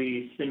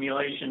monthly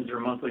simulations or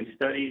monthly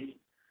studies.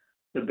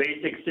 The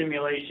basic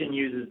simulation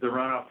uses the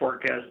runoff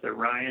forecast that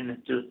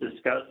Ryan just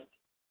discussed.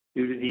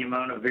 Due to the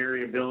amount of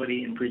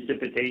variability in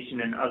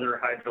precipitation and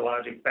other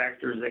hydrologic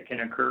factors that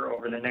can occur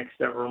over the next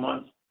several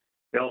months,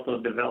 they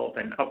also develop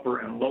an upper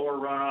and lower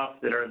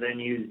runoff that are then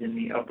used in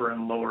the upper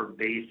and lower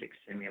basic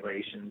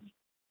simulations.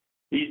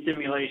 These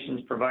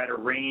simulations provide a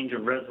range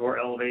of reservoir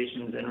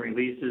elevations and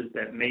releases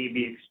that may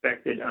be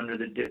expected under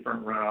the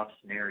different runoff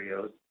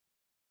scenarios.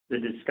 The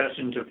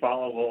discussion to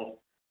follow will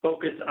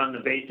focus on the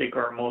basic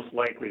or most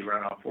likely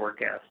runoff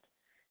forecast.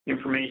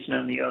 Information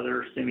on the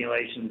other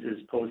simulations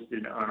is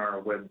posted on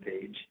our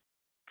webpage.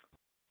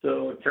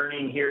 So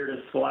turning here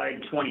to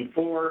slide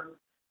 24,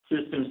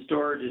 system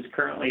storage is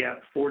currently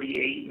at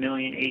 48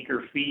 million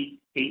acre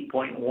feet,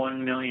 8.1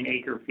 million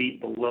acre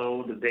feet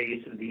below the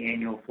base of the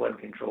annual flood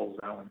control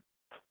zone.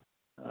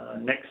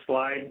 Next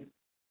slide.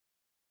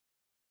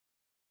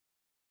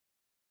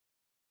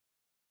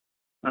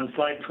 On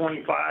slide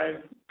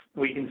 25,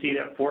 we can see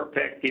that Fort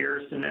Peck,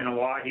 Garrison, and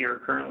Oahe are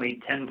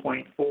currently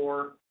 10.4,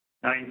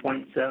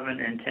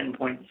 9.7, and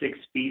 10.6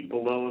 feet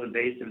below the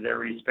base of their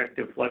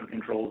respective flood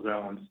control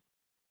zones.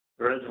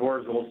 The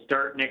reservoirs will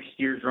start next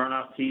year's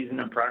runoff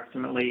season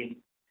approximately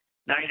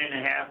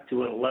 9.5 to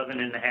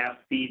 11.5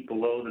 feet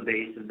below the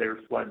base of their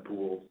flood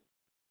pools.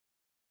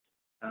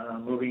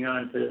 Moving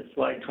on to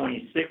slide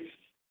 26.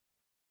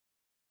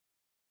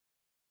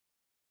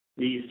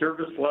 The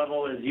service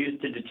level is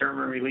used to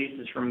determine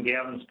releases from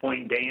Gavin's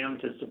Point Dam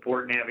to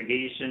support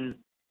navigation,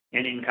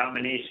 and in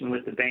combination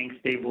with the bank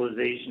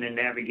stabilization and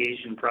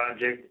navigation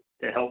project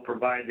to help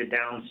provide the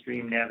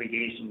downstream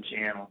navigation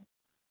channel.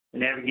 The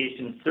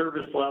navigation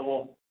service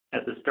level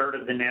at the start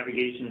of the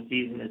navigation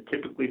season is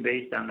typically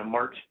based on the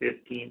March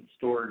 15th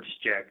storage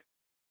check.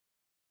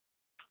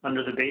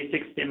 Under the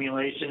basic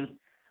stimulation,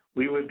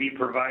 we would be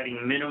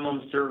providing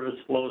minimum service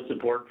flow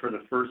support for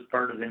the first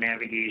part of the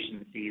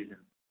navigation season.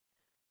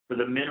 For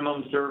the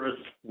minimum service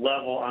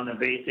level on the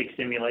basic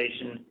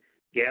simulation,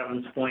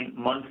 Gavin's Point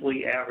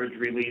monthly average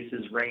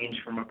releases range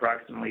from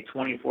approximately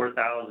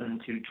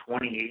 24,000 to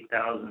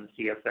 28,000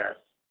 CFS.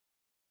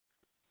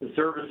 The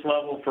service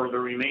level for the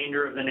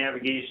remainder of the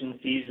navigation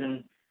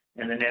season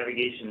and the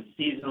navigation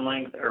season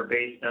length are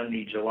based on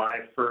the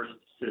July 1st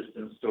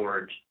system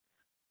storage.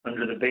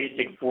 Under the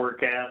basic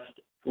forecast,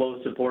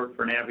 flow support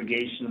for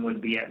navigation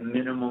would be at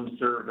minimum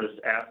service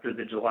after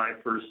the July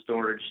 1st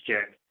storage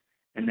check,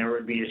 and there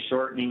would be a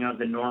shortening of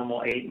the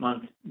normal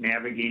 8-month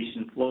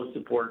navigation flow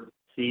support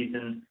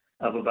season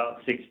of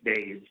about 6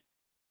 days.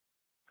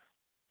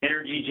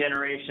 Energy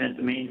generation at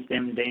the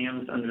mainstem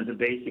dams under the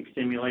basic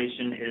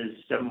simulation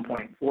is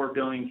 7.4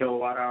 billion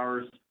kilowatt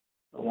hours.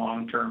 The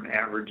long-term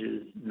average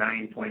is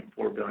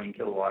 9.4 billion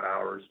kilowatt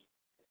hours.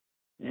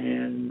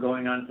 And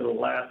going on to the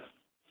last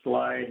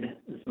slide,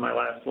 this is my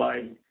last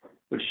slide,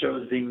 which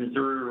shows the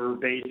Missouri River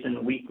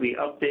Basin weekly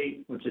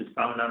update, which is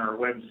found on our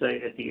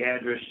website at the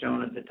address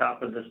shown at the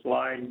top of the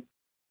slide.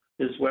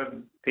 This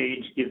web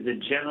page gives a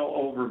general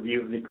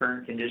overview of the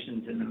current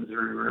conditions in the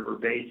Missouri River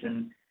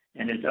Basin,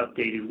 and it's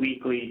updated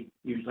weekly,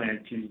 usually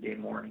on Tuesday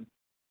morning.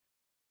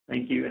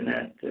 Thank you, and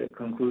that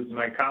concludes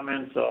my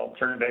comments. So I'll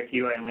turn it back to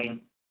you,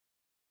 Eileen.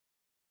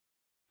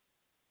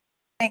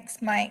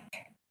 Thanks,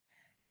 Mike.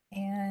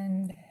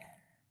 And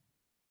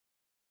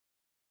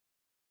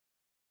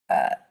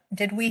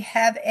did we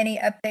have any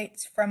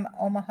updates from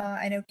Omaha?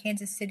 I know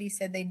Kansas City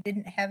said they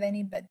didn't have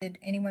any, but did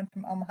anyone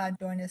from Omaha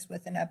join us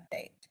with an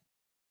update?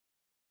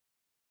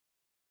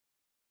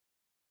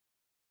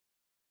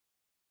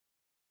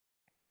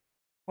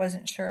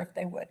 Wasn't sure if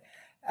they would.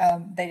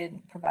 They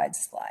didn't provide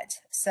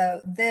slides.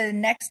 So the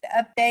next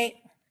update,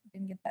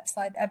 didn't get that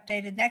slide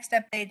updated. Next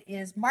update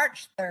is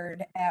March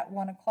 3rd at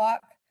 1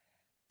 o'clock.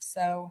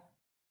 So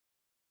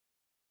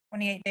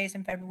 28 days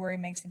in February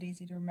makes it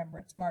easy to remember.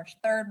 It's March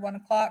 3rd, 1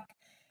 o'clock.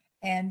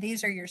 And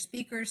these are your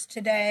speakers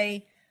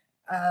today.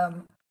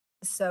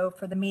 So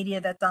for the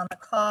media that's on the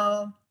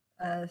call,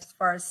 as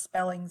far as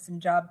spellings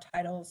and job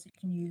titles, you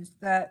can use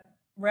that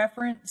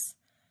reference.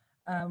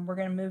 We're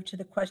going to move to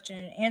the question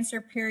and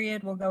answer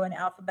period. We'll go in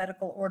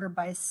alphabetical order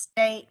by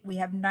state. We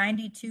have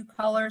 92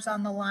 callers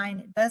on the line.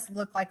 It does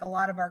look like a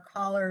lot of our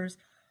callers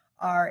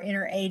are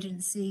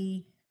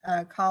interagency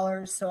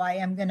callers. So I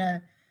am going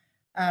to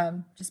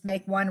just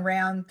make one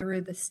round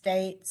through the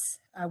states.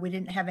 We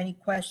didn't have any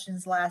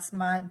questions last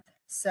month.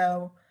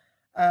 So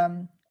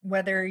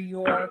whether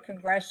you're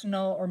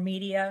congressional or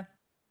media.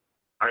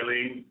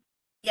 Eileen?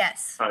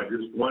 Yes.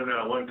 Just one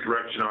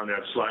correction on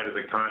that slide of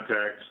the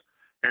contacts.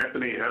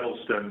 Anthony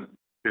Hedleston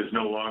is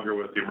no longer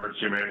with the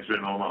Emergency Management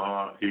in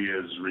Omaha. He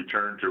is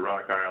returned to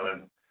Rock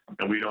Island,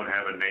 and we don't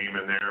have a name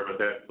in there, but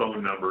that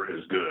phone number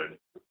is good.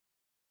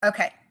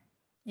 Okay.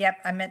 Yep,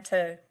 I meant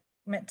to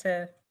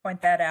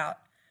point that out.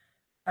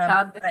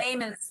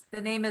 The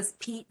name is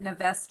Pete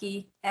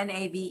Navesky,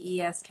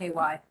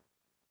 Navesky.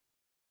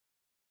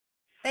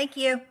 Thank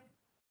you.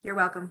 You're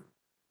welcome.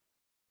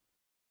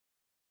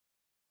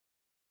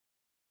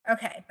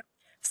 Okay,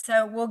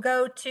 so we'll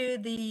go to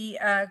the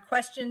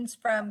questions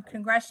from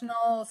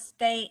congressional,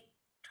 state,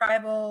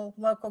 tribal,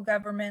 local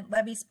government,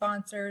 levy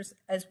sponsors,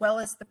 as well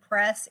as the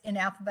press in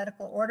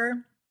alphabetical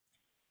order.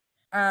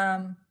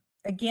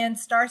 Again,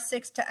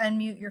 *6 to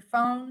unmute your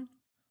phone,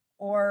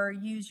 or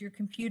use your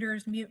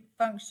computer's mute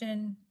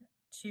function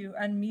to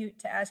unmute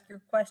to ask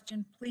your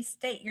question. Please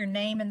state your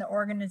name and the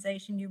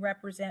organization you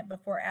represent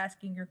before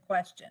asking your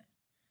question.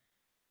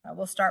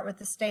 We'll start with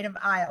the state of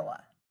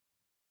Iowa.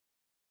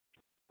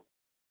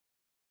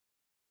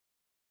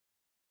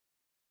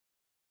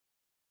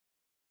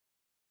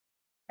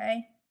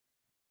 Okay.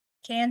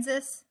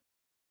 Kansas.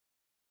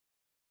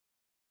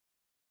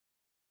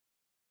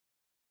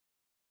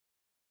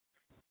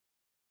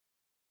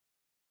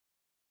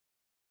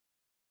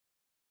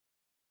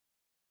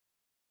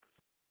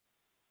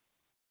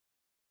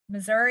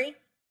 Missouri.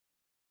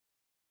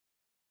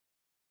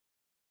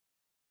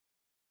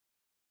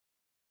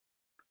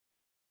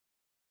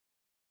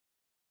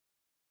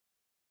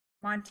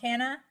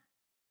 Montana.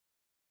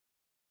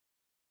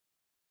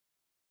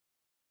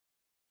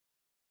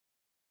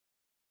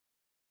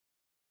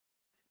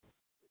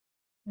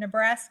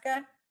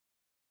 Nebraska.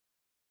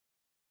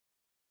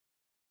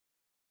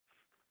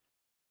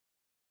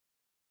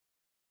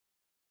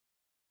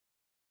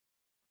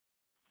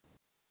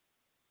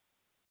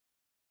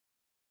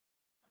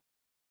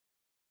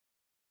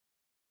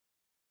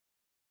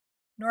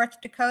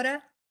 North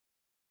Dakota.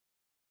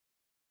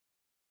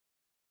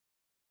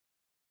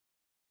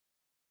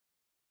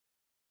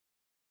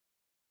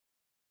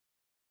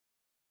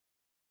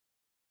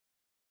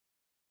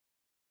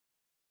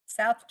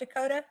 South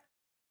Dakota.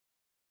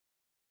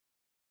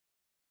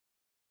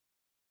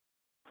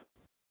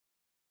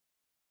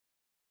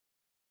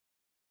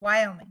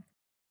 Wyoming.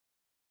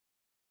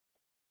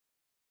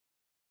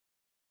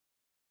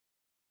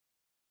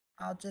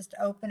 I'll just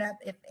open up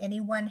if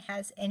anyone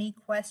has any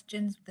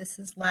questions. This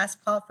is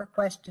last call for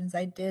questions.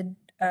 I did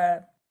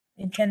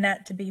intend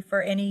that to be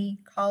for any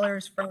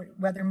callers, for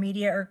whether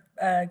media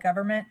or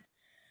government.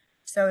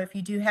 So if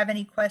you do have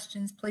any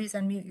questions, please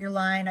unmute your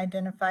line,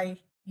 identify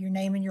your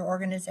name and your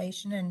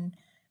organization, and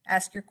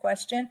ask your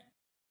question.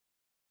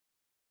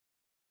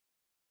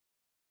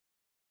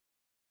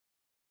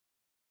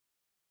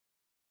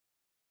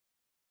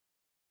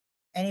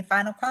 Any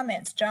final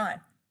comments,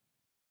 John?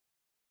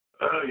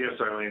 Yes,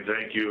 Eileen,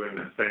 thank you,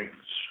 and thanks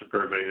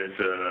for everybody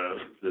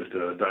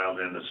that dialed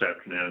in this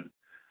afternoon.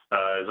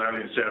 As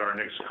Eileen said, our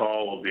next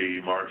call will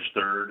be March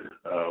 3rd,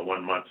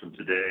 1 month from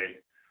today.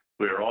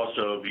 We are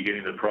also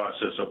beginning the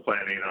process of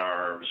planning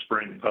our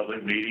spring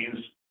public meetings.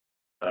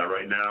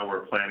 Right now,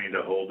 we're planning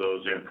to hold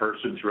those in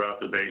person throughout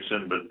the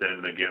basin, but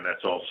then again,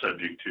 that's all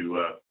subject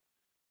to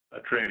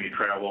tranny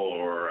travel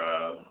or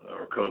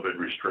COVID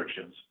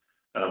restrictions.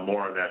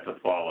 More on that to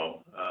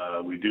follow.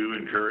 We do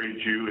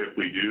encourage you, if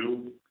we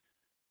do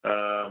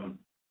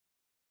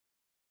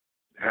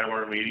have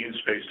our meetings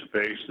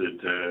face-to-face,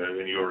 that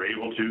and you are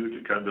able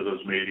to come to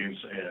those meetings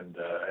and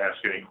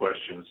ask any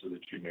questions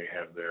that you may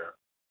have there.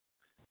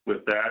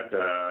 With that,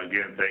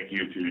 again, thank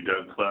you to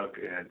Doug Cluck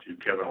and to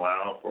Kevin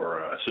Lau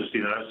for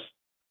assisting us,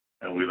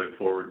 and we look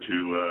forward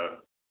to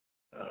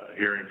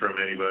hearing from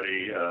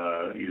anybody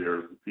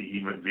either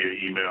via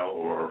email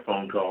or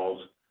phone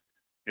calls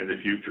in the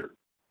future.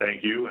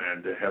 Thank you,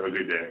 and have a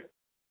good day.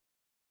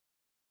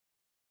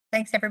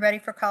 Thanks, everybody,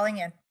 for calling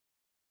in.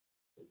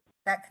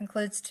 That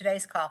concludes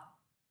today's call.